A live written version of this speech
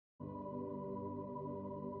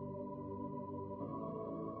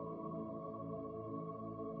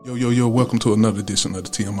Yo, welcome to another edition of the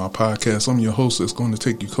TMI Podcast. I'm your host that's going to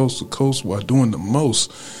take you coast to coast while doing the most.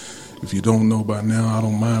 If you don't know by now, I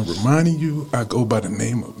don't mind reminding you, I go by the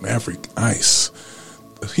name of Maverick Ice.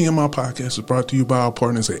 The TMI Podcast is brought to you by our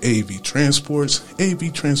partners at AV Transports.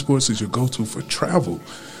 AV Transports is your go-to for travel.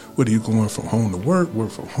 Whether you're going from home to work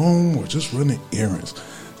from home, or just running errands,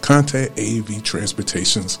 contact AV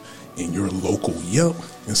Transportations in your local Yelp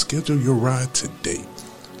and schedule your ride today.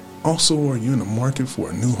 Also, are you in the market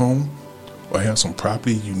for a new home or have some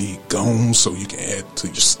property you need gone so you can add to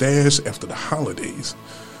your stash after the holidays?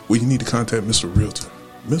 Well, you need to contact Mr. Realtor.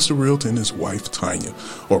 Mr. Realtor and his wife, Tanya,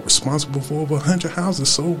 are responsible for over 100 houses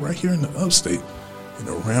sold right here in the upstate and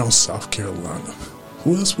around South Carolina.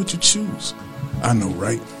 Who else would you choose? I know,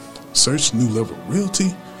 right? Search New Level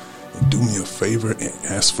Realty and do me a favor and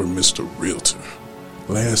ask for Mr. Realtor.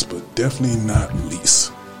 Last but definitely not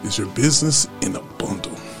least, is your business in a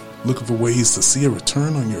bundle? Looking for ways to see a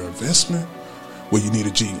return on your investment? Well, you need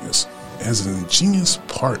a Genius. As in Genius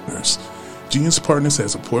Partners, Genius Partners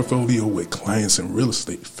has a portfolio with clients in real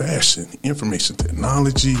estate, fashion, information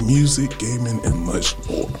technology, music, gaming, and much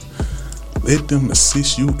more. Let them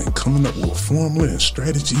assist you in coming up with a formula and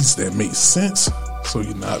strategies that make sense so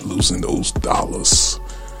you're not losing those dollars.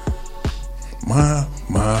 My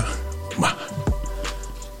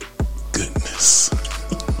goodness.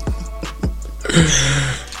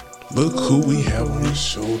 Look who we have on the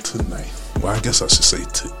show tonight. Well, I guess I should say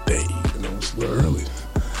today. It's a little early.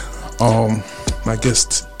 My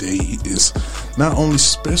guest today is not only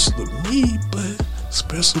special to me, but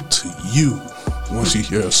special to you. Once you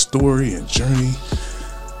hear a story and journey,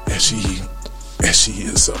 as she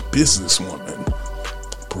is a businesswoman,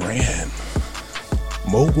 brand,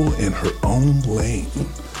 mogul in her own lane.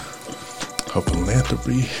 Her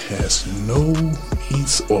philanthropy has no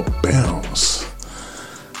means or bounds.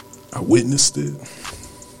 I witnessed it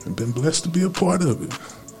and been blessed to be a part of it.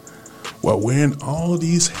 While wearing all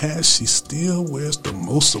these hats, she still wears the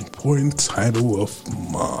most important title of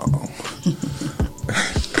mom.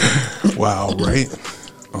 Wow, right?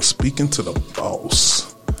 I'm speaking to the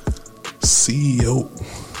boss, CEO,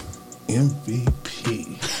 MVP.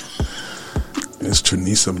 Ms.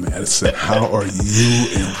 Trenisa Madison. How are you?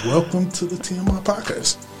 And welcome to the TMI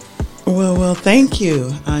Podcast. Well, thank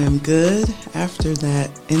you. I am good after that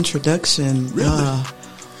introduction. Really?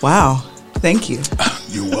 Wow. Thank you.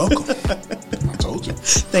 You're welcome. I told you.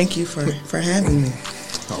 Thank you for having me.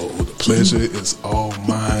 Oh, the pleasure is all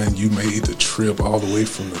mine. You made the trip all the way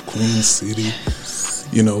from the Queen City,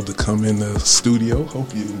 to come in the studio.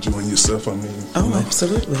 Hope you're enjoying yourself.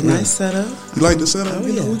 Absolutely. Yeah. Nice setup. You like the setup? Oh,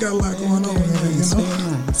 yeah. We got a lot going on. Very nice.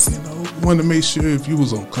 Wanted to make sure if you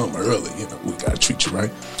was gonna come early, we gotta treat you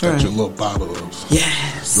right. Got your little bottle of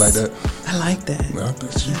yes. You like that? I like that. I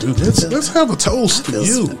bet you do. Let's have a toast to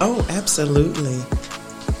you. Absolutely.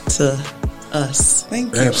 To us.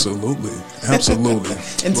 Thank you. Absolutely. And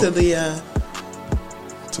to the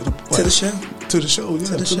show. To the show, yeah.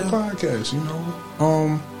 To the podcast,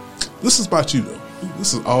 This is about you, though.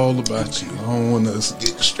 This is all about you. I don't want us to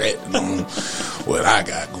get distracted on what I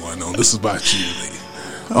got going on. This is about you, lady.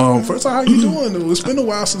 First of all, how you doing, though? It's been a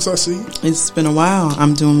while since I see you. It's been a while.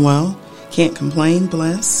 I'm doing well. Can't complain.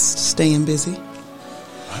 Blessed. Staying busy.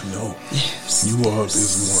 I know. Yes. You are a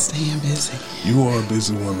busy woman. Staying busy. You are a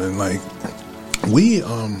busy woman. Like, we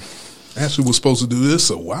actually were supposed to do this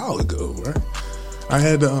a while ago, right? I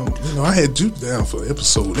had I had you down for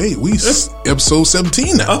episode 8. We episode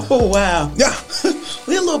 17 now. Oh wow! Yeah,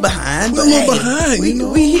 we're a little behind. We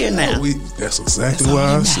here now. That's exactly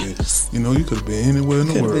why I said. You could have been anywhere in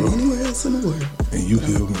the world. Anywhere else in the world. And you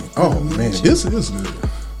hear me. Oh man, this is good.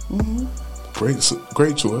 Mm-hmm.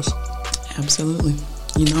 Great choice. Absolutely.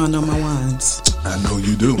 I know my wines. I know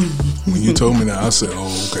you do. When you told me that, I said,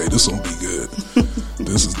 "Oh, okay, this gonna be good.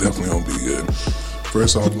 This is definitely gonna be good."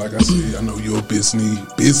 First off, like I said, I know you're a busy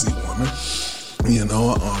woman.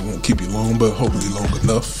 I won't keep you long, but hopefully long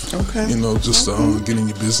enough. Okay. Getting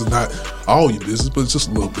your business, not all your business, but just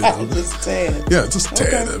a little bit of it. Just tad. Yeah, just a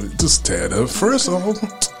tad of it. Just a tad of it. First off,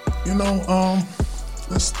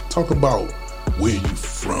 let's talk about where you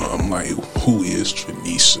from. Like, who is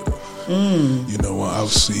Trenisa?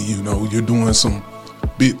 Obviously, you're doing some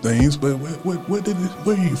big things, but where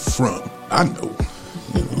are you from? I know,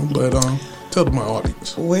 but tell my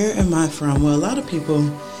audience. Where am I from? Well, a lot of people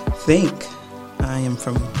think I am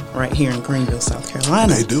from right here in Greenville, South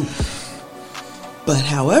Carolina. They do. But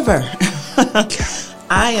however,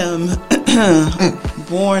 I am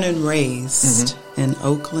born and raised in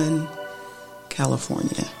Oakland,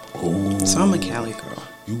 California. Oh. So I'm a Cali girl.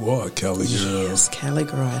 You are a Cali girl. Yes, Cali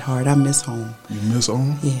girl at heart. I miss home. You miss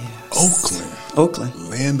home? Yes. Oakland.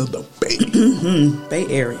 Land of the Bay. Mm-hmm. Bay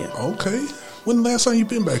Area. Okay. When the last time you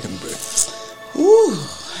been back in the Bay? Ooh.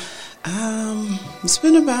 It's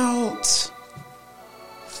been about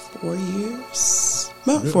 4 years.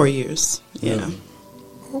 About 4 years. Yeah.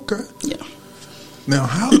 Okay. Yeah. Now,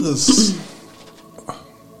 how does a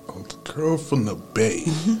girl from the Bay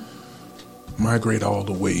migrate all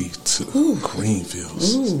the way to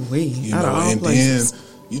Greenfields? Ooh-wee. Out of all and places.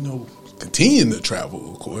 then, continuing to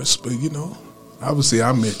travel, of course, but, obviously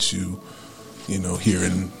I met you, here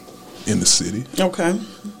in the city. Okay.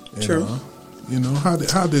 And, True. How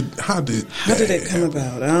did it come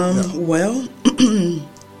about? Well,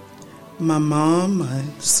 my mom, my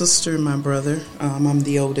sister, and my brother. I'm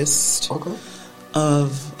the oldest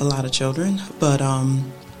of a lot of children, but my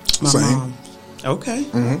mom. Okay.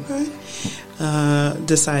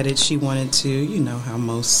 Decided she wanted to, how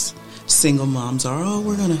most single moms are. Oh,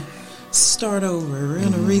 we're gonna start over. We're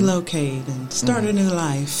gonna relocate and start a new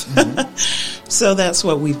life. So that's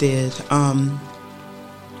what we did.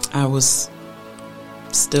 I was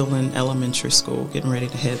still in elementary school, getting ready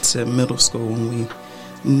to head to middle school when we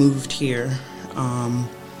moved here, and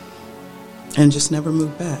just never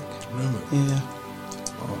moved back. Really? Yeah.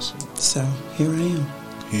 Awesome. So here I am.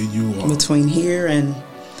 Here you are. Between here and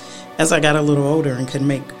as I got a little older and could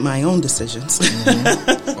make my own decisions.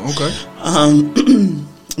 Okay.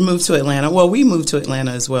 Moved to Atlanta. Well, we moved to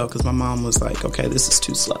Atlanta as well because my mom was like, okay, this is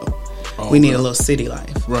too slow. We need a little city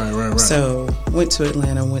life. Right. So went to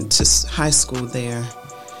Atlanta, went to high school there.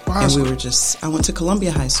 We were I went to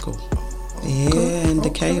Columbia High School. Yeah, in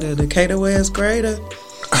Decatur. Decatur where it's greater.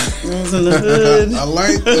 I was in the hood. I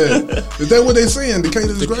like that. Is that what they saying?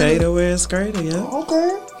 Decatur's greater? Decatur where it's greater, yeah.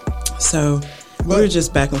 Okay. So we were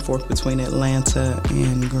just back and forth between Atlanta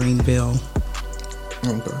and Greenville.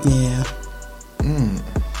 Okay. Yeah.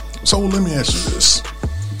 So let me ask you this.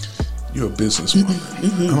 You're a businesswoman.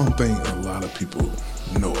 I don't think a lot of people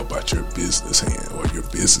know about your business hand or your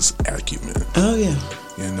business acumen. Oh, yeah.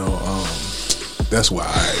 That's why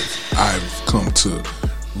I've come to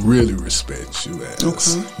really respect you as, of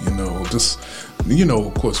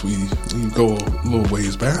course we go a little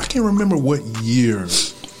ways back. I can't remember what year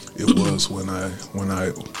it was when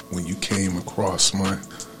you came across my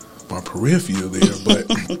peripheral there, but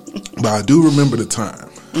I do remember the time.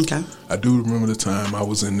 Okay. I do remember the time I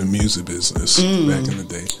was in the music business back in the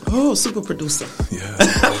day. Oh, super producer. Yeah,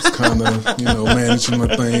 I was kind of, managing my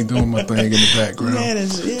thing, doing my thing in the background.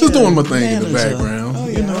 Just doing my thing in the background. Oh,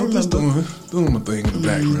 yeah, just doing my thing in the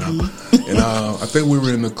background. And I think we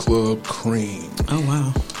were in the Club Cream. Oh,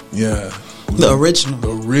 wow. Yeah. The original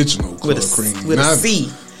Club Cream. With a C.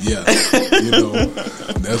 Yeah.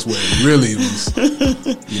 That's where it really was,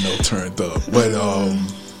 turned up. But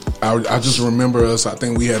I just remember us. I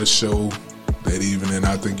think we had a show that evening.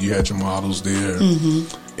 I think you had your models there,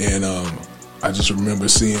 and I just remember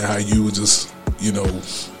seeing how you were just,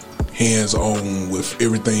 hands on with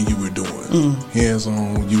everything you were doing. Hands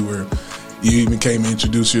on. You even came to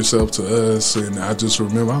introduce yourself to us, and I just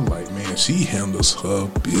remember I'm like, man, she handles her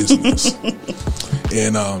business.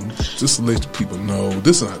 And just to let people know,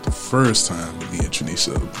 this is not the first time me and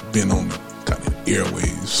Tranisha have been on the kind of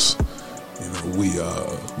airwaves.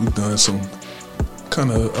 We've done some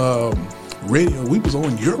kind of radio. We was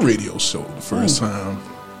on your radio show the first time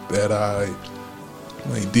that I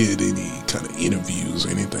did any kind of interviews or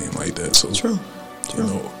anything like that. So, True.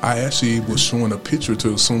 I actually was showing a picture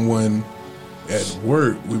to someone at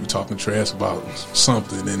work. We were talking trash about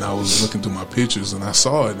something, and I was looking through my pictures, and I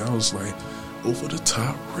saw it, and I was like, Over the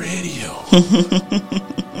Top Radio.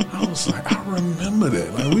 I was like, I remember that.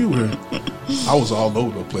 I was all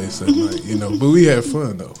over the place that night, but we had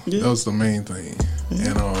fun though. Yeah. That was the main thing.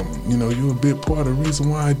 And you're a big part of the reason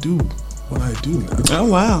why I do what I do now. Oh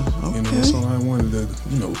wow. Okay. So I wanted to,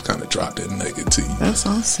 kind of drop that nugget to you. That's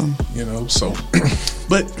awesome. So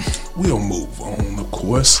but we'll move on, of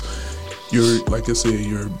course. Like I said,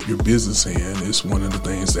 your business hand is one of the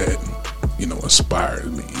things that,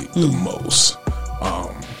 inspired me the most.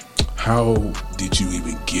 How did you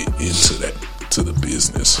even get to the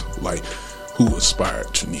business? Like, who inspired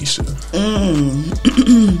Tranisha?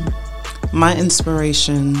 My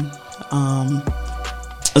inspiration,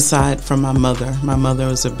 aside from my mother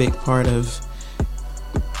was a big part of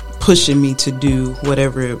pushing me to do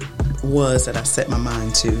whatever it was that I set my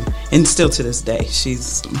mind to, and still to this day,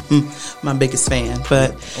 she's my biggest fan.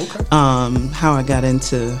 But how I got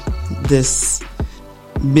into this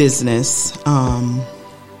business,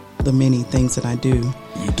 the many things that I do.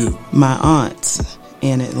 You do. My aunt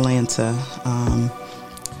in Atlanta,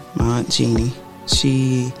 my Aunt Jeannie,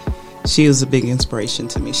 She was a big inspiration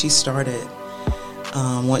to me. She started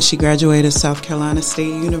once she graduated South Carolina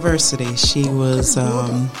State University. She was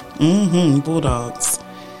Bulldogs.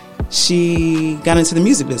 She got into the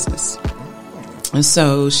music business, and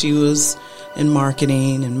so she was in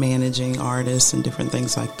marketing and managing artists and different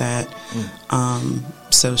things like that.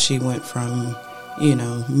 So she went from,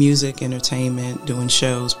 music, entertainment, doing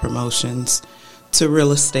shows, promotions, to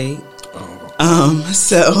real estate.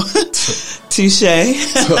 So touche.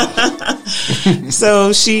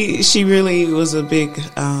 So she really was a big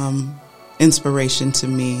inspiration to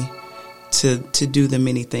me to do the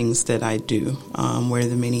many things that I do, wear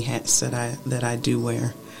the many hats that I do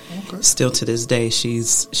wear. Okay. Still to this day,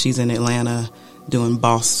 she's in Atlanta doing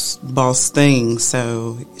boss things.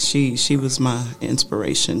 So she was my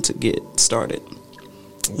inspiration to get started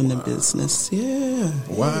in the business. Yeah.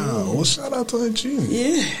 Wow. Well, shout out to Aunt Jeannie.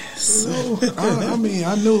 Yes. I mean,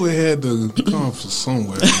 I knew it had to come from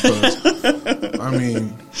somewhere. Because,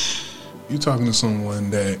 you're talking to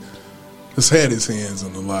someone that has had his hands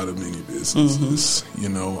in a lot of many businesses.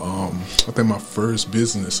 I think my first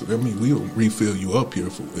business, we'll refill you up here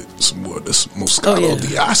with some more this Moscato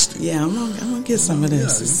D'Asti. Yeah, I'm gonna get some of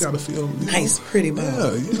this. Yeah, you gotta feel nice, pretty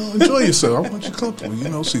bottle. Yeah, enjoy yourself. I want you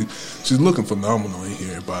comfortable. She's looking phenomenal in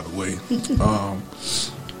here, by the way.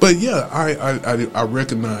 But yeah, I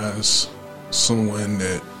recognize someone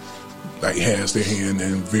that has their hand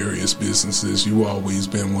in various businesses. You always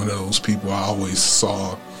been one of those people I always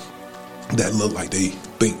saw that look like they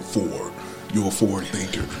think forward. You're a forward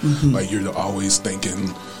thinker. Like you're always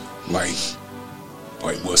thinking like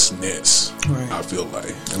what's next. Right. I feel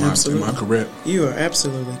like. Am I correct? You are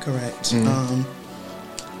absolutely correct.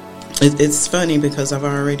 It's funny because I've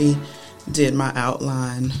already did my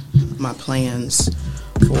outline, my plans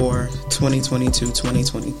for 2022,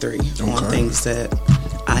 2023 on things that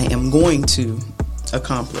I am going to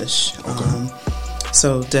accomplish. Okay.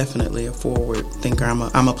 So definitely a forward thinker. I'm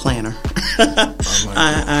a planner.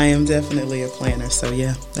 I am definitely a planner. So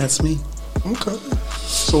yeah, that's me. Okay.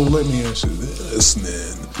 So let me ask you this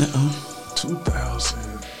then.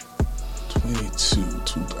 2022,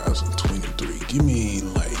 2023. Give me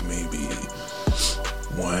maybe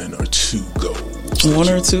one or two goals. One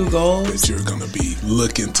or two goals that you're gonna be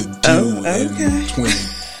looking to do in 20.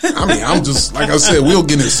 I'm just, like I said, we'll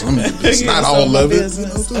get into some of it. It's not all of it.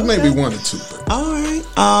 Maybe one or two. All right.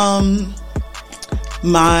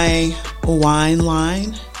 My wine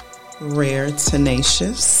line, Rare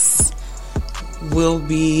Tenacious, will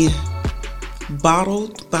be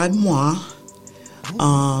bottled by moi.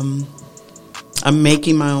 I'm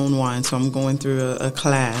making my own wine, so I'm going through a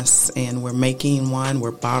class, and we're making wine, we're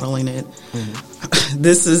bottling it.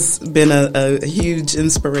 This has been a huge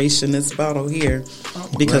inspiration, this bottle here,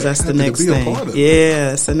 because that's the next thing. Yeah,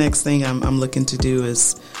 that's the next thing I'm looking to do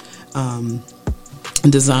is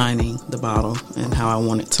designing the bottle and how I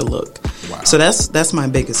want it to look. Wow. So that's my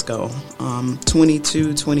biggest goal.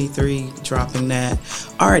 22, 23, dropping that.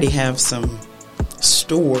 I already have some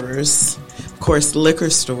stores, of course, liquor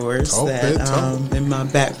stores in my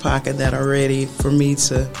back pocket that are ready for me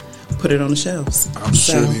to put it on the shelves. I'm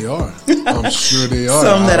sure they are.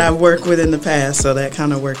 Some that I've worked with in the past, so that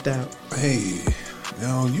kind of worked out. Hey,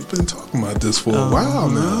 you've been talking about this for a while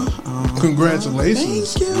now.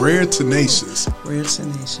 Congratulations. Thank you. Rare Tenacious. Rare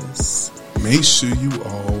Tenacious. Make sure you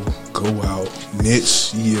all go out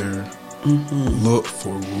next year. Look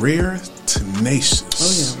for Rare Tenacious.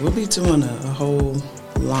 Oh yeah, we'll be doing a whole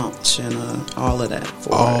launch and all of that.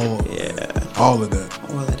 All of that.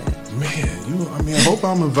 Man, I hope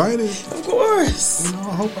I'm invited. Of course.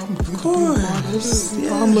 I hope I'm. Of course.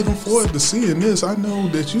 I'm looking forward to seeing this. I know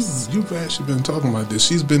that you've actually been talking about this.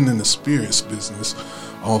 She's been in the spirits business,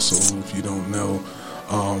 also. If you don't know,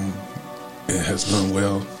 it has done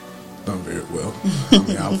very well.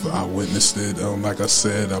 I witnessed it. Like I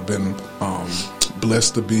said, I've been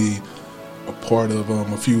blessed to be a part of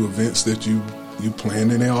a few events that you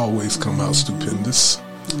plan, and they always come out stupendous.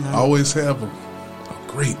 I always have a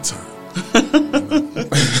great time.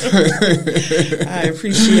 I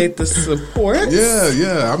appreciate the support.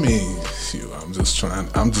 Yeah.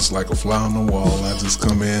 I'm just like a fly on the wall. I just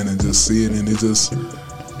come in and just see it, and it just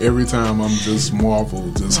every time I'm just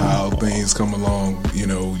marveled just how things come along.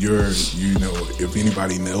 If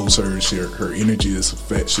anybody knows her, her energy is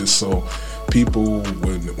infectious. So people,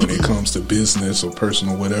 when it comes to business or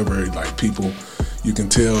personal, whatever, like people, you can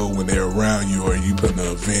tell when they're around you or you put in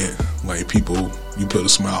an event, like people, you put a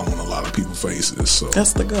smile on a lot of people's faces. So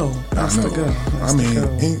that's the goal. That's the goal.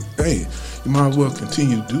 Hey, you might as well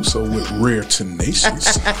continue to do so with Rare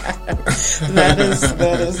Tenacious. That is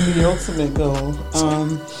the ultimate goal.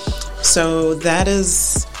 So that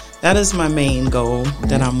is my main goal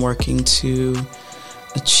that I'm working to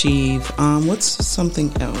achieve. What's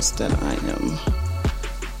something else that I am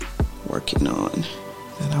working on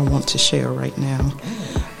that I want to share right now?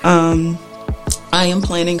 I am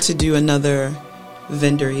planning to do another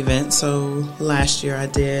vendor event. So last year I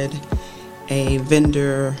did a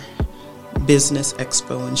vendor business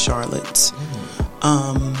expo in Charlotte.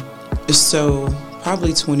 So probably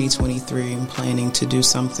 2023 I'm planning to do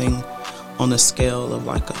something on a scale of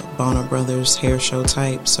like a Bonner Brothers hair show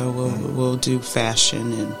type. So we'll do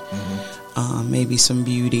fashion and maybe some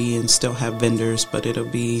beauty and still have vendors, but it'll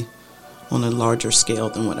be on a larger scale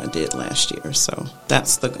than what I did last year. So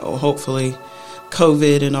that's the goal. Hopefully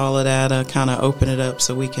COVID and all of that kind of open it up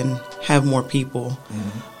so we can have more people.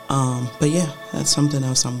 But yeah, that's something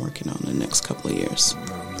else I'm working on the next couple of years.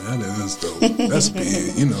 That is dope. That's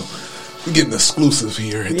big. You know, we're getting exclusive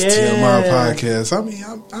here at the TMI podcast. I mean,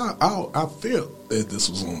 I felt that this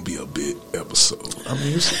was going to be a big episode. I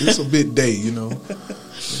mean, it's a big day, you know.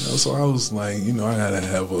 So I was like, you know, I got to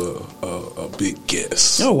have a big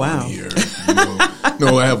guest. Oh, wow. Here.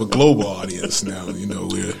 No, I have a global audience now. You know,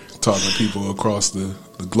 we're talking to people across the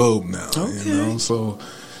globe now. Okay. You know, so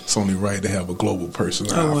it's only right to have a global person.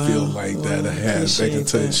 Oh, I feel like that can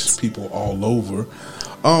touch people all over.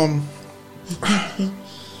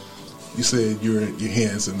 You said your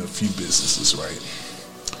hands in a few businesses, right?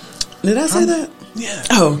 Did I say that? Yeah.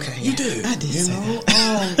 Oh, okay. You did. I did say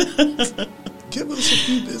that. Give us a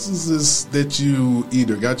few businesses that you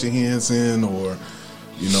either got your hands in or,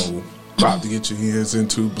 you know, about to get your hands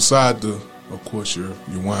into. Beside of course, your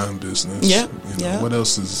wine business. Yeah. You know, what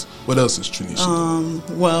else is Trenisha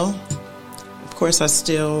doing? Well, of course, I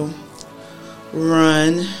still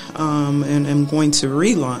run and I'm going to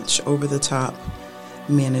relaunch Over the Top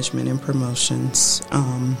Management and Promotions.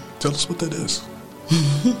 Tell us what that is.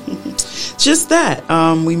 Just that.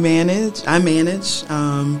 I manage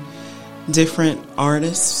different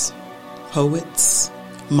artists, poets,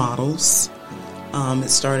 models. It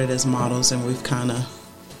started as models and we've kind of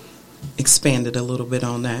expanded a little bit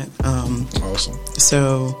on that. Awesome.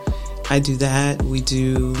 So I do that. We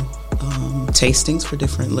do tastings for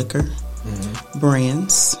different liquor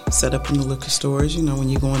brands set up in the liquor stores. You know, when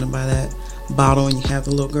you go in to buy that bottle and you have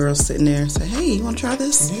the little girl sitting there and say, hey, you want to try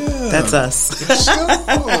this? Yeah. That's us.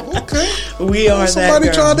 Oh, okay. We are somebody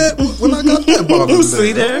that girl. tried that when I got that bottle today.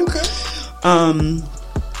 See there? Okay.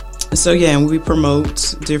 So yeah, and we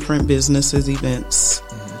promote different businesses, events.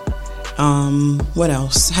 What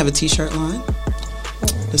else? I have a t-shirt line.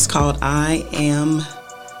 It's called I Am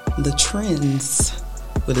the Trends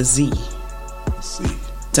with a Z. See.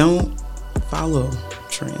 Don't follow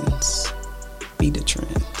trends. Be the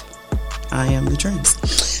trend. I am the trends.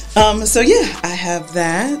 So yeah, I have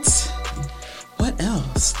that. What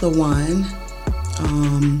else? The wine.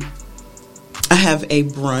 I have a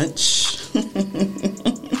brunch.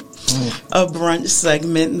 A brunch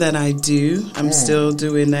segment that I do. I'm still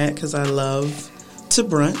doing that because I love to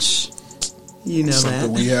brunch. You know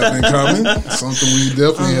Something that. we have in common. Something we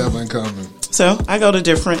definitely have in common. So I go to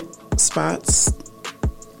different spots,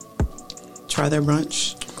 try their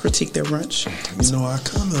brunch, critique their brunch. You know, I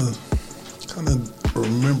kind of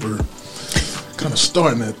remember kind of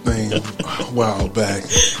starting that thing a while back.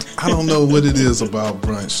 I don't know what it is about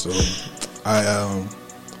brunch though.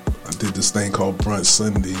 I did this thing called Brunch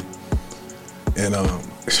Sunday, and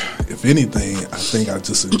if anything, I think I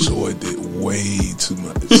just enjoyed it way too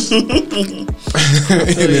much.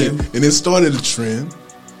 and it started a trend.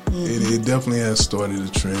 It definitely has started a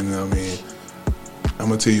trend. I mean, I'm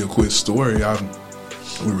gonna tell you a quick story.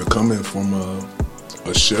 We were coming from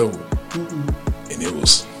a show, and it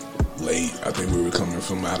was late. I think we were coming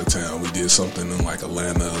from out of town. We did something in like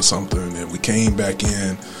Atlanta or something, and we came back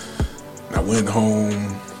in. And I went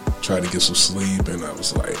home, tried to get some sleep, and I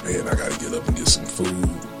was like, man, I gotta get up and get some food.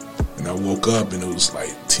 And I woke up and it was like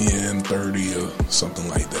 10:30 or something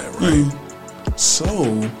like that, right? So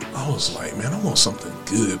I was like, man, I want something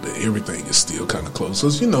good, but everything is still kind of closed.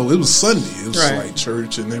 Because, you know, it was Sunday. It was like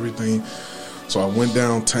church and everything. So I went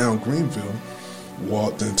downtown Greenville,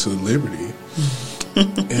 walked into Liberty,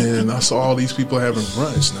 and I saw all these people having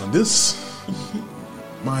brunch. Now this,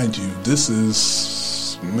 mind you, this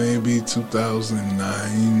is maybe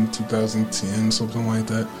 2009, 2010, something like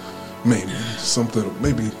that. Maybe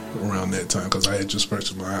around that time, because I had just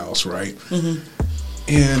purchased my house, right?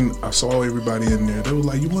 And I saw everybody in there. They were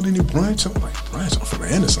like, you want any brunch? I'm like, brunch? I'm from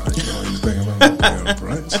Anderson. You know anything about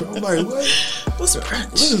brunch? So I'm like, what? What's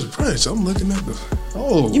brunch? What is brunch? I'm looking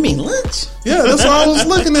at You mean lunch? Yeah, that's what I was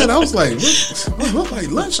looking at. I was like, what like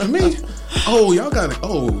lunch to me? Oh, y'all got it.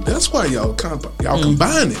 Oh, that's why y'all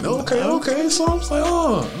combine it. Okay. So I was like,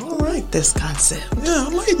 oh, all right. This concept. Yeah, I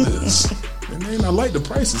like this. And then I like the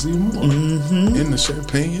prices even more. And the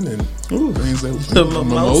champagne and things that The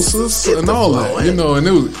mimosas and all that. You know, and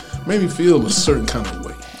it made me feel a certain kind of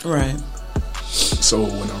way. Right. So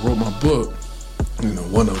when I wrote my book, you know,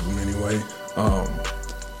 one of them anyway,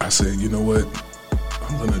 I said, you know what,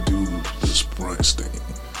 I'm going to do this brunch thing.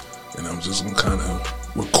 And I'm just going to kind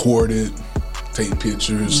of record it, take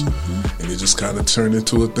pictures, and it just kind of turned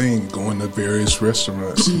into a thing, going to various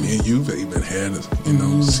restaurants. Me and you've even had, you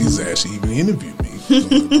know, she's actually even interviewed me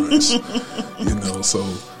doing brunch. You know, so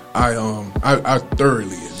I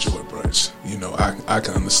thoroughly enjoy brunch. You know, I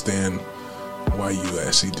can understand why you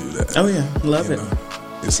actually do that. Oh yeah, love it. Know?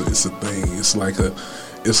 It's a thing. It's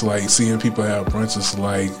like seeing people have brunch. It's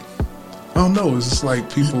like, I don't know. It's just like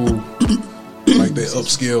people like that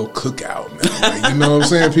upscale cookout now. Like, you know what I'm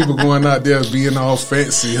saying? People going out there being all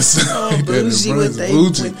fancy and stuff. Like bougie with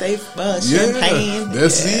they champagne.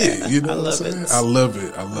 That's it. You know I love what I'm saying? it. I love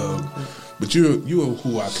it. But you're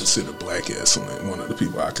who I consider black excellent. One of the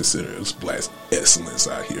people I consider as black excellence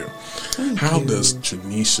out here. How does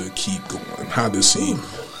Tranisha keep going? How does she,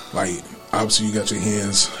 like, obviously you got your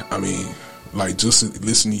hands, I mean, like, just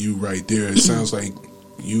listening to you right there, it sounds like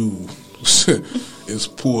you is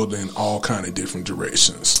pulled in all kind of different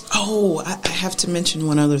directions. Oh, I have to mention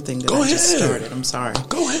one other thing that just started. I'm sorry.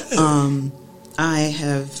 Go ahead. I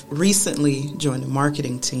have recently joined a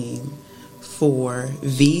marketing team for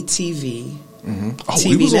VTV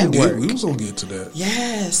TV network. We was gonna get to that.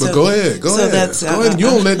 Yeah, but go ahead. Go ahead. You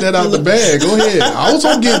don't let that out the bag. Go ahead. I was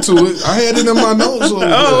gonna get to it. I had it in my notes. Okay.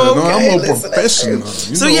 No, I'm a professional.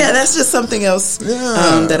 That's just something else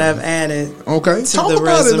that I've added. Okay, to talk the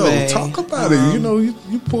about resume. it though. Talk about it. You know,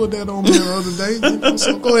 you pulled that on me the other day. You know,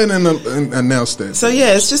 so go ahead and announce that. So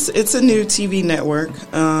yeah, it's a new TV network.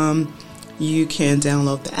 You can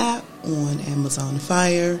download the app on Amazon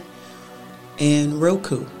Fire and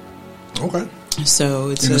Roku. Okay. So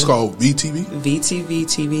it's called VTV? VTV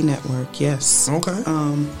TV network, yes. Okay.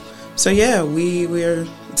 So yeah,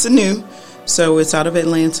 it's a new. So it's out of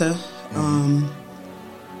Atlanta.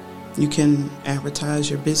 You can advertise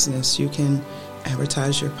your business. You can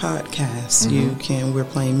advertise your podcast. We're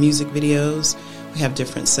playing music videos. We have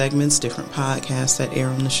different segments, different podcasts that air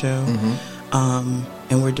on the show.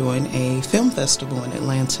 And we're doing a film festival in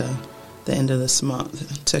Atlanta the end of this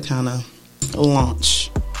month to kind of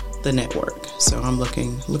launch the network. So I'm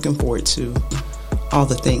looking forward to all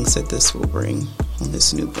the things that this will bring on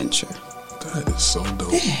this new venture. That is so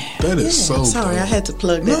dope. That is so sorry, dope. I had to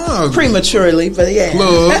plug that prematurely, but yeah.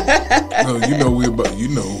 Plug.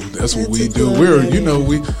 No, that's what we do.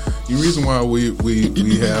 The reason why we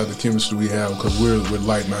have the chemistry we have, because we're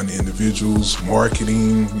like-minded individuals,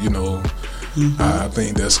 marketing, you know. I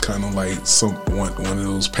think that's kind of like one of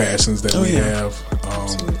those passions that we have.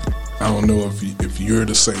 I don't know if you're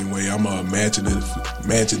the same way. I'm an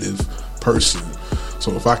imaginative person.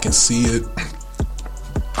 So if I can see it,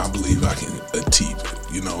 I believe I can achieve it,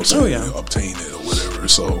 you know, obtain it or whatever.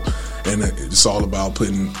 So, and it's all about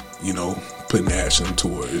putting action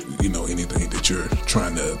toward, you know, anything that you're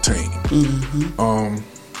trying to attain.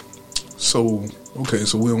 So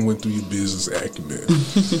we done went through your business acumen.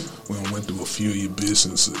 We done went through a few of your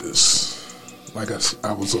businesses. Like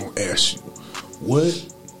I was going to ask you, what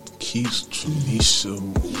keeps Tranisha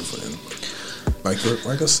moving?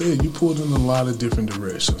 Like I said, you pulled in a lot of different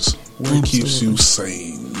directions. What keeps you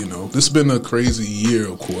sane? You know, this has been a crazy year,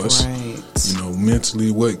 of course. Right. You know,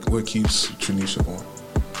 mentally, what keeps Tranisha going?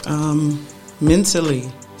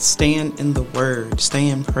 Mentally, staying in the Word,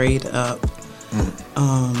 staying prayed up,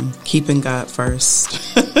 keeping God first.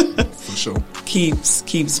 For sure.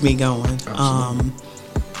 Keeps me going.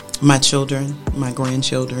 My children, my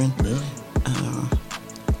grandchildren. Yeah.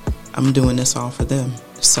 I'm doing this all for them,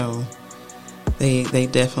 so they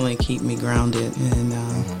definitely keep me grounded and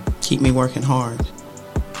keep me working hard.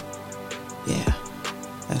 Yeah,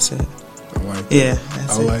 that's it. I like that. Yeah,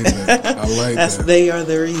 that's I like that. I like that. They are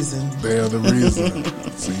the reason. They are the reason.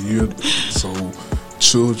 So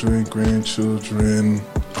children, grandchildren,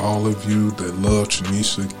 all of you that love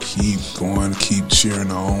Tranisha, keep going, keep cheering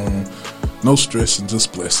on. No stress and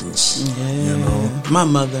just blessings. Yeah. You know, my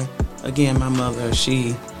mother,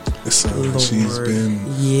 she. It sounds like she's been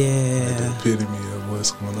the epitome of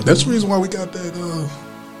what's going on. That's the reason why we got that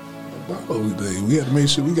bottle today. We had to make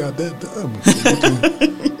sure we got that done.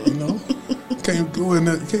 You know, can't go in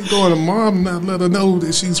the mom and not let her know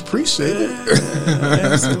that she's appreciated.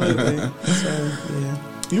 Absolutely. So, yeah.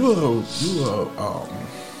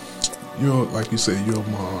 You're like you said, your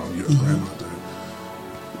mom, your grandmother.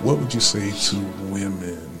 what would you say to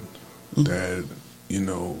women that,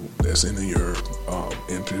 that's in your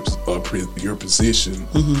position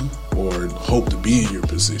or hope to be in your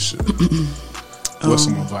position? What's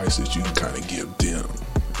some advice that you can kind of give them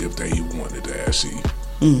if they wanted to actually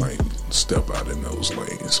like step out in those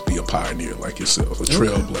lanes, be a pioneer like yourself, a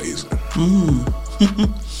trailblazer?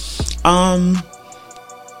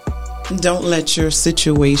 Don't let your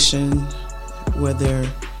situation, whether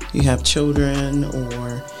you have children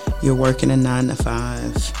or you're working a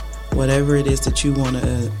 9-to-5, whatever it is that you want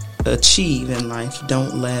to achieve in life,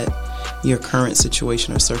 don't let your current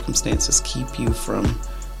situation or circumstances keep you from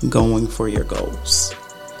going for your goals.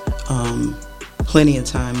 Plenty of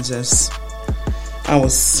times as I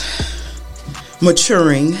was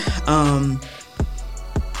maturing,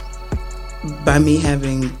 by me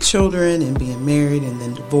having children and being married and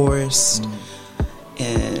then divorced,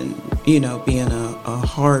 and being a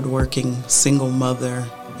hard-working single mother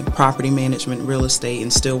in property management, real estate,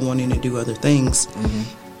 and still wanting to do other things,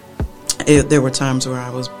 there were times where I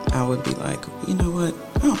would be like, you know what,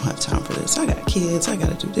 I don't have time for this. I got kids. I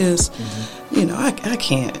got to do this. I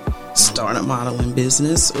can't start a modeling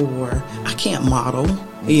business, or I can't model.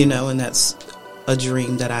 And that's a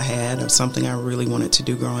dream that I had, or something I really wanted to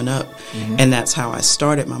do growing up. And that's how I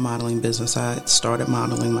started my modeling business. I started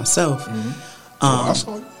modeling myself. I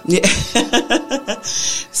saw you. Yeah.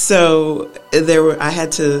 So I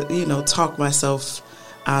had to, talk myself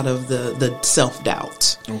out of the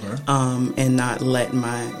self-doubt. Okay. And not let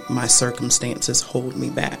my circumstances hold me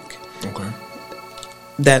back. Okay.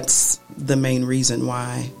 That's the main reason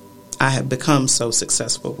why I have become so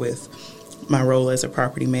successful with my role as a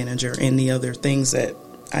property manager and the other things that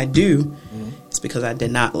I do. It's because I did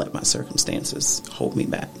not let my circumstances hold me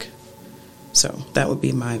back. So that would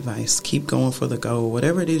be my advice. Keep going for the goal.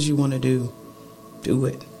 Whatever it is you want to do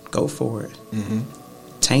it. Go for it.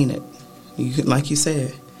 Attain it. Like you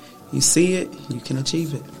said, you see it, you can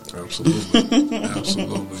achieve it. Absolutely.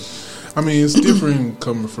 Absolutely. I mean, it's different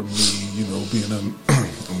coming from me, being a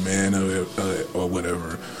man or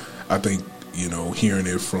whatever. I think, hearing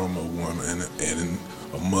it from a woman and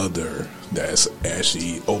a mother that's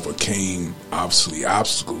actually overcame, obviously,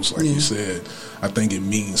 obstacles, like you said, I think it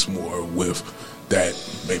means more with that,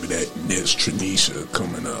 maybe that next Tranisha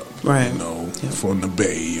coming up, right? From the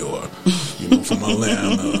Bay or, from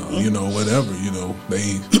Atlanta, whatever,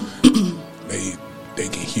 they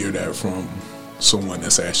can hear that from someone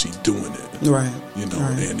that's actually doing it, right?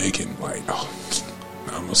 And they can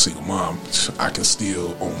I'm a single mom. I can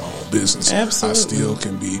still own my own business. Absolutely. I still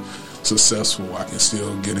can be successful. I can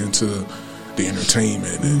still get into the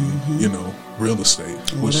entertainment and real estate.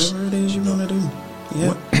 Whatever it is you want to do.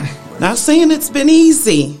 Yeah. Not saying it's been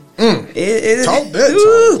easy. Talk that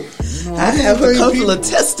talk. I have a couple of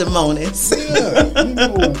testimonies. Yeah,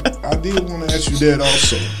 I did want to ask you that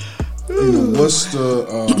also.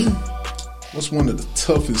 What's one of the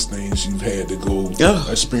toughest things you've had to go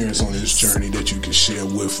experience on this journey that you can share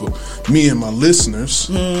with me and my listeners?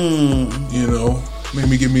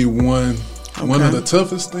 Maybe give me one of the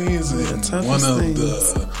toughest things and one of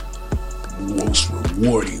the most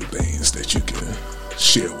rewarding things that you can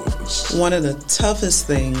share with us. One of the toughest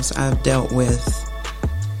things I've dealt with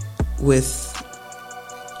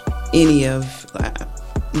any of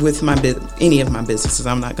my businesses.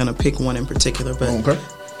 I'm not going to pick one in particular, but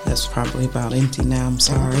that's probably about empty now. I'm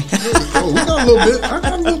sorry. We got a little bit. I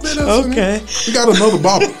got a little bit of okay. We got another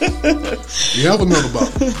bottle. We have another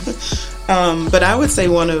bottle. But I would say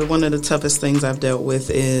one of the toughest things I've dealt with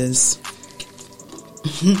is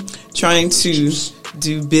trying to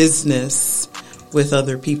do business with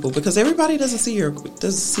other people, because everybody doesn't see your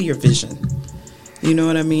vision. You know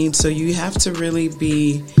what I mean? So you have to really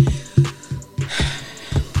be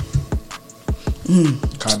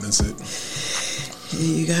cognizant.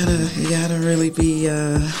 You gotta really be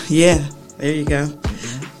there you go.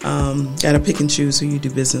 Gotta pick and choose who you do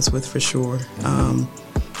business with, for sure.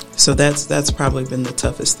 So that's probably been the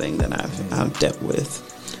toughest thing that I've dealt with.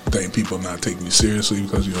 Think people not taking you seriously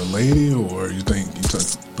because you're a lady, or you think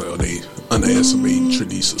they underestimating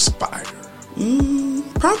Tranisha's fire?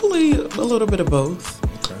 Probably a little bit of both.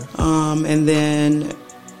 Okay. And then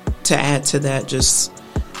to add to that, just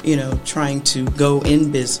trying to go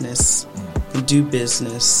in business and do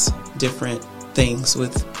business, different things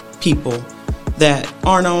with people that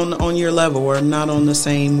aren't on your level or not on the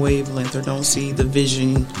same wavelength or don't see the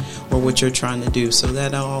vision or what you're trying to do. So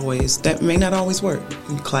that may not always work.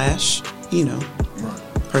 You clash, Right.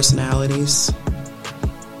 Personalities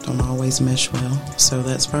don't always mesh well. So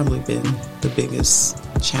that's probably been the biggest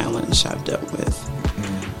challenge I've dealt with.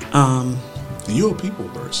 And you're a people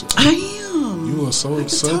person. I am. You are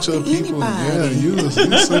such a people. Anybody. Yeah, you're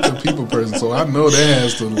such a people person. So I know that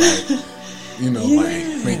has to like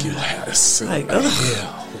make you laugh. Like, a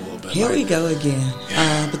little bit. Here we go again.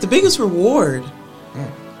 But the biggest reward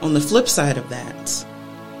on the flip side of that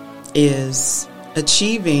is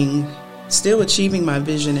still achieving my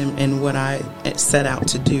vision and what I set out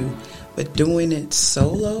to do, but doing it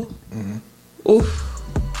solo. Oof.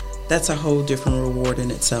 That's a whole different reward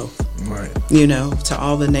in itself. Right. You know, to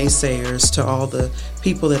all the naysayers, to all the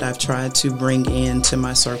people that I've tried to bring into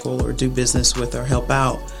my circle or do business with or help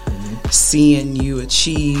out, seeing you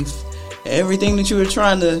achieve everything that you were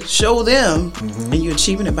trying to show them, and you're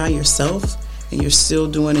achieving it by yourself, and you're still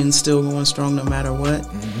doing it and still going strong no matter what.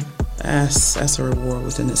 That's a reward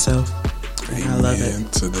within itself. Amen. I love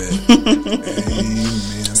it. To that.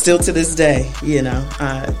 Amen. Still to this day, you know,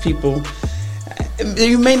 people.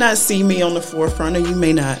 You may not see me on the forefront, or you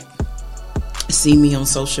may not see me on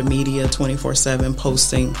social media 24/7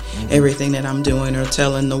 posting everything that I'm doing or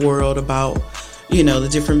telling the world about, you know, the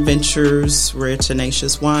different ventures. Rare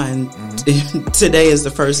Tenacious Wine. Today is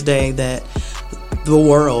the first day that the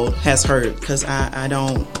world has heard, because I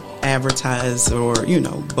don't advertise or, you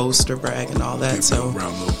know, boast or brag and all that. So, a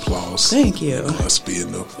round of applause. Thank you. Us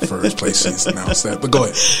being the first place she's announced that. But go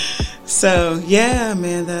ahead. So yeah,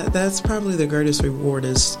 man, that's probably the greatest reward,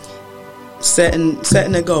 is setting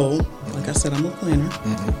a goal. Like I said, I'm a planner,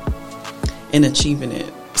 and achieving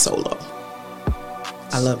it solo.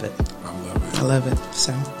 I love it. I love it.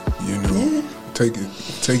 So, you know, take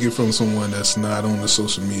it from someone that's not on the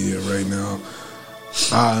social media right now.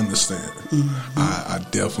 I understand. I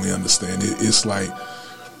definitely understand it. It's like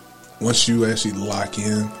once you actually lock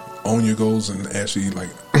in on your goals, and actually, like,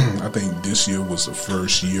 I think this year was the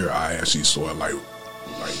first year I actually saw like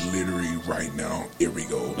literally right now every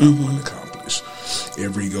goal I want to accomplish.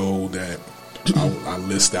 Every goal that I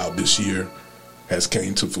list out this year has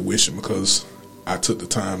came to fruition because I took the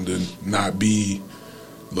time to not be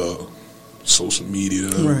the social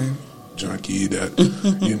media junkie that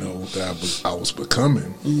you know that I was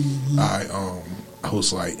becoming. I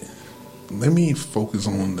was like, let me focus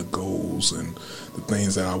on the goals and the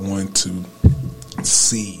things that I want to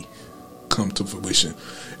see come to fruition.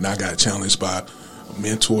 And I got challenged by a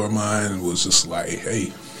mentor of mine and was just like,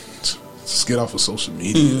 hey, just get off of social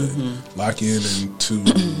media and lock in into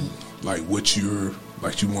like what you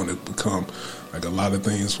want to become. Like a lot of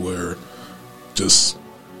things were just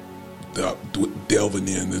delving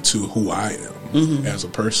into who I am as a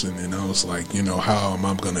person. And I was like, you know, how am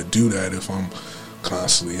I going to do that if I'm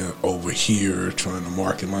constantly over here trying to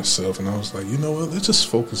market myself? And I was like, you know what, let's just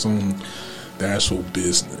focus on the actual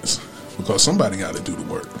business, because somebody got to do the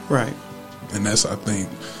work. Right. And that's, I think,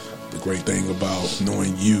 the great thing about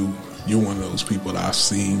knowing you. You're one of those people that I've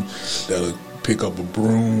seen that'll pick up a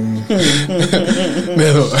broom, a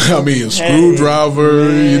screwdriver.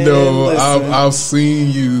 Hey, you know, listen. I've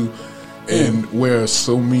seen you and wear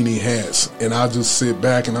so many hats, and I just sit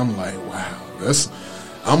back and I'm like, wow,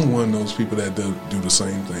 I'm one of those people that do the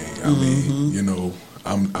same thing. I mean, you know,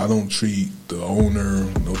 I don't treat the owner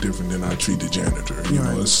no different than I treat the janitor. You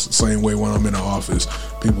know, it's the same way when I'm in the office.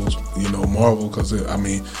 People, you know, marvel because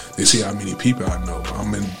they see how many people I know.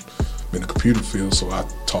 I'm in the computer field, so I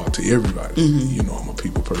talk to everybody. You know, I'm a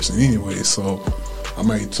people person anyway, so I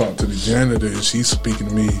might talk to the janitor and she's speaking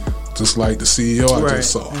to me just like the CEO I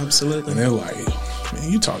just saw. Absolutely. And they're like,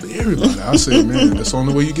 man, you talk to everybody. I said, man, that's the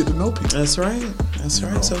only way you get to know people. That's right. That's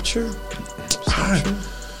right. So true. So true.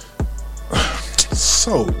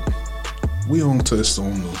 So, we don't touch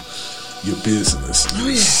on your business. Oh,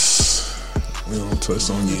 yeah. We don't touch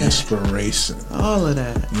on your inspiration. All of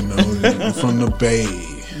that. You know, from the Bay.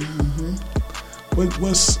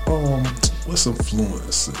 What's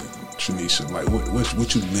influencing Tranisha? Like,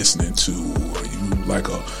 what you listening to?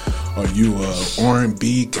 Are you a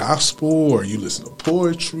R&B gospel? Or are you listening to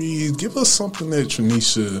poetry? Give us something that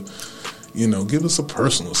Tranisha, you know, give us a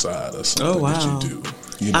personal side of something that you do.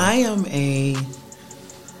 You know? I am a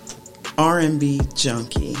R&B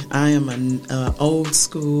junkie. I am an old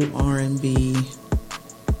school R&B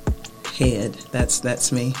head.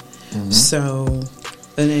 That's me. So,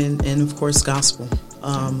 and of course gospel.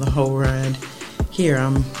 The whole ride here.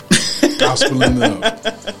 I'm gospeling up.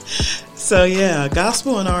 So yeah,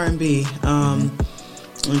 gospel and R&B.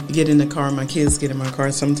 Get in the car. My kids get in my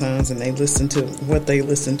car sometimes, and they listen to what they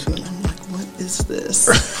listen to, and I'm like, what is this?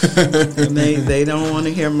 And they don't want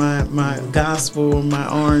to hear my gospel or my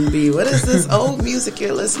R&B. What is this old music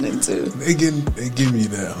you're listening to? They give me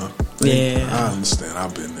that, huh? Yeah, I understand.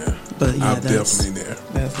 I've been there. But yeah, I'm definitely there.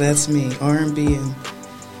 That's me. R&B and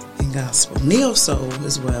gospel, neo soul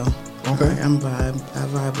as well. Okay. I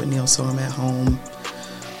vibe with Neil, so I'm at home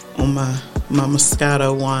on my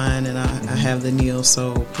Moscato wine, and I have the Neil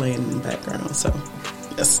Soul playing in the background. So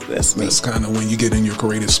that's me. That's kind of when you get in your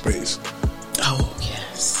creative space. Oh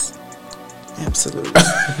yes, absolutely.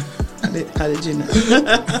 How did you know?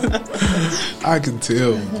 I can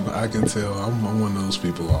tell. I'm one of those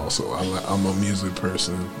people also. I'm a music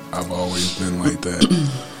person. I've always been like that.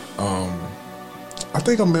 I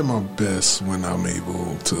think I'm at my best when I'm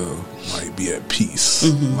able to like be at peace,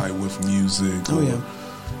 like with music or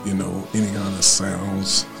you know, any kind of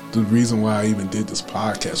sounds. The reason why I even did this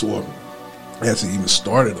podcast, or actually even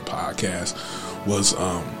started a podcast, was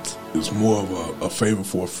it was more of a favor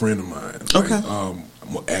for a friend of mine. Okay.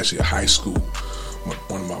 Actually, a high school.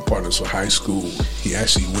 One of my partners for high school, he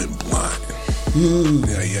actually went blind.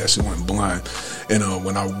 Yeah, he actually went blind. And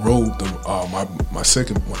when I wrote my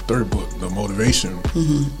third book, The Motivation,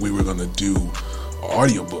 we were gonna do an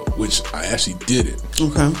audio book, which I actually did it.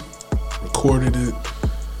 Okay. Recorded it,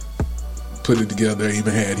 put it together,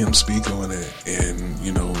 even had him speak on it, and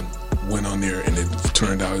you know, went on there, and it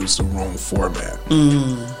turned out it was the wrong format.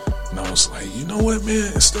 And I was like, you know what,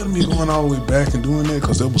 man? Instead of me going all the way back and doing that,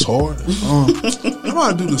 because that was hard, I'm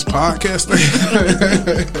gonna do this podcast thing.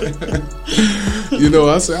 You know,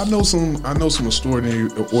 I said I know some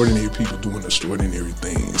ordinary people doing extraordinary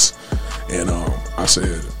things, and I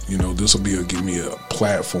said, you know, this will give me a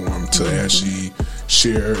platform to actually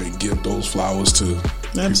share and give those flowers to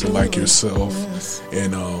people like yourself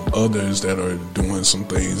and others that are doing some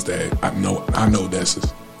things that I know that's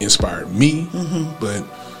inspired me, but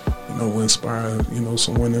you know, will inspire, you know,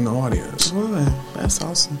 someone in the audience. Boy, that's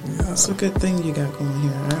awesome. Yeah. That's a good thing you got going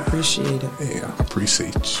here. I appreciate it. Hey, I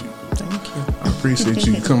appreciate you. Thank you. I appreciate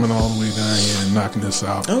you coming all the way down here and knocking this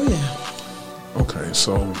out. Oh, yeah. Okay,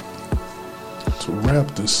 so to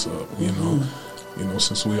wrap this up, you know,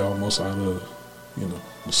 since we almost out of, you know,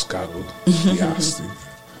 Moscato,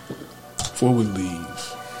 before we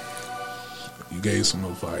leave, you gave some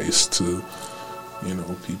advice to, you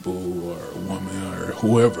know, people or a woman or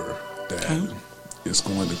whoever that is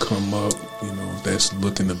going to come up, you know, that's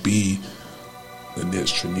looking to be the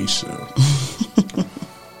next Tranisha.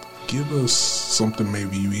 Give us something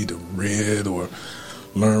maybe you either read or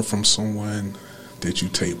learned from someone that you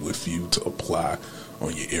take with you to apply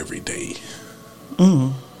on your everyday.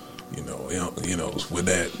 You know, with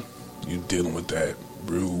that, you dealing with that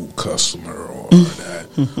rude customer or that.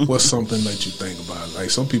 What's something that you think about? Like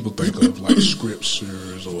some people think of like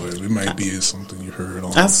scriptures, or it might be something you heard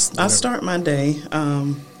on. I start my day.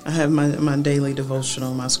 I have my daily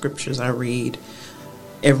devotional, my scriptures I read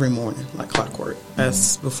every morning, like clockwork.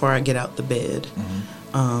 That's before I get out the bed.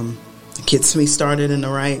 It gets me started in the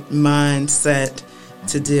right mindset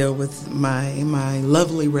to deal with my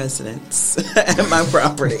lovely residents at my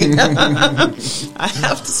property. I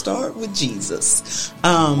have to start with Jesus.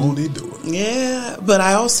 Won't he do it? Yeah, but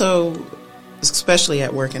I also, especially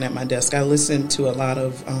at work and at my desk, I listen to a lot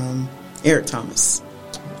of Eric Thomas.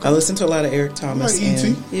 I listen to a lot of Eric Thomas. Like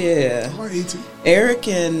E.T.? Yeah. Like E.T.? Eric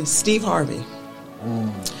and Steve Harvey.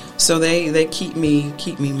 So they keep me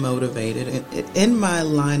motivated. In my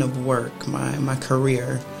line of work, my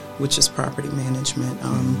career, which is property management,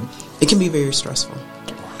 it can be very stressful.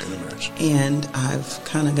 I can imagine. And I've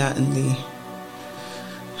kind of gotten the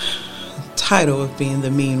title of being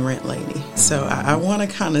the mean rent lady. So I want to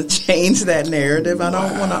kind of change that narrative. I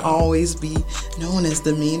don't want to always be known as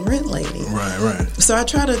the mean rent lady. Right. So I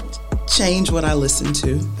try to change what I listen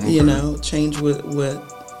to, you know, change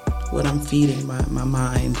what I'm feeding my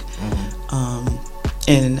mind.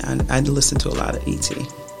 And I listen to a lot of E.T.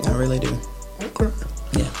 I really do. Okay.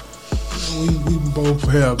 Yeah. We both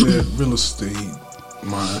have that real estate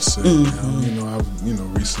mindset. You know, I've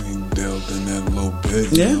recently delved in that a little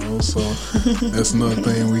bit. You know, so that's another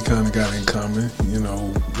thing we kind of got in common. You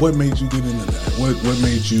know, what made you get into that? What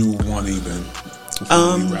made you want to even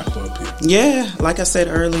before we wrap up here? Yeah, like I said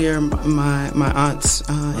earlier, my aunt's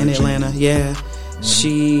in Atlanta. Yeah,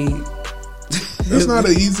 she. That's not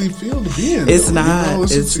an easy field to be in. It's though. not. You know,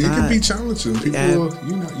 it's it not. can be challenging. People,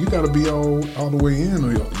 you got to be all the way in,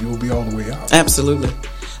 or you'll be all the way out. Absolutely.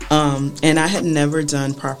 And I had never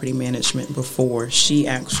done property management before. She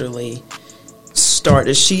actually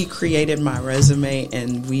started. She created my resume,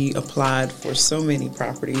 and we applied for so many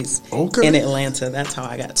properties in Atlanta. That's how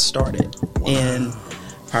I got started in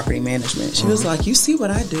property management. She was like, "You see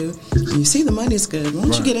what I do? You see the money's good. Why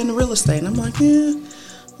don't you get into real estate?" And I'm like, "Yeah.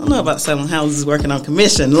 I don't know about selling houses, working on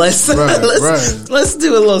commission. Let's do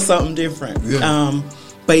a little something different." Yeah.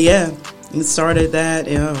 But yeah, it started that.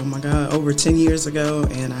 Oh my God, over 10 years ago,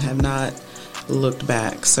 and I have not looked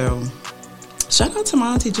back. So Shout out to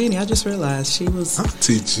my Auntie Jeannie. I just realized she was...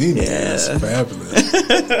 Auntie Jeannie is fabulous.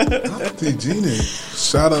 Auntie Jeannie,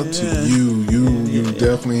 shout out to you. You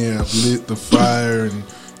definitely have lit the fire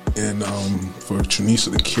and for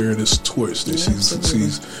Trinisa to carry this torch that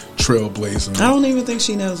she's trailblazing. I don't even think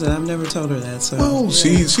she knows it. I've never told her that. So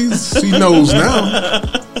she knows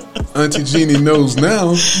now. Auntie Jeannie knows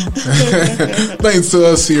now. Thanks to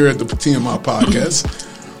us here at the TMI podcast.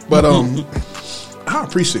 But I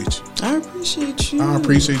appreciate you. I appreciate you. I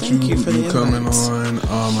appreciate Thank you for the coming invite.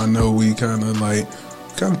 on. I know we kind of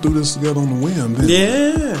threw this together on the whim. Didn't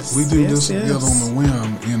Yes, we do this together on the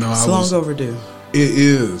whim. You know, it's long overdue. It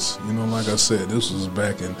is. You know, like I said, this was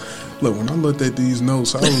back in. Look, when I looked at these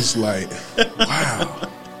notes, I was like, wow.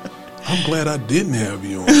 I'm glad I didn't have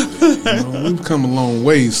you on today. You know, we've come a long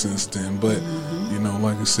way since then, but you know,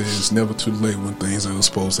 like I said, it's never too late when things are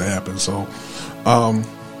supposed to happen. So,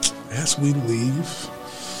 as we leave,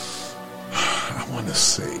 I want to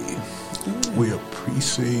say we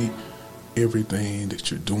appreciate everything that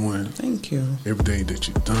you're doing. Thank you. Everything that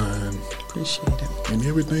you've done. Appreciate it. And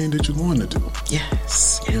everything that you're going to do.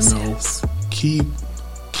 Yes. You know,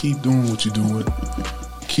 keep doing what you're doing.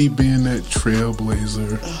 Keep being that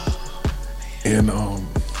trailblazer and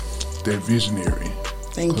that visionary.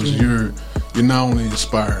 Thank you. Because you're not only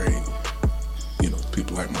inspiring, you know,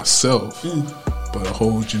 people like myself, but a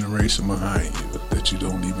whole generation behind you that you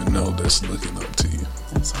don't even know that's looking up to you.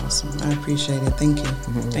 That's awesome. I appreciate it. Thank you.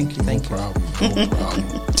 Thank you. No problem.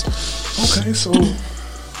 Okay, so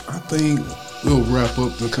I think we'll wrap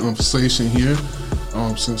up the conversation here.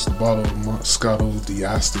 Since the bottle of Moscato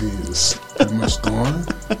d'Asti is pretty much gone,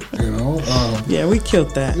 you know. Yeah, we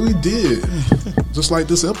killed that. We did, just like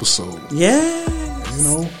this episode. Yeah. You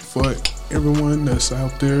know, for everyone that's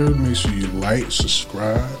out there, make sure you like,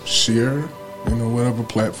 subscribe, share. You know, whatever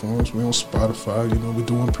platforms. We're on Spotify. You know, we're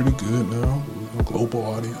doing pretty good now. We're a global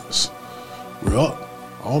audience. We're up,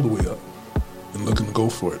 all the way up, and looking to go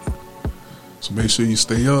for it. So make sure you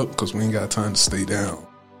stay up because we ain't got time to stay down.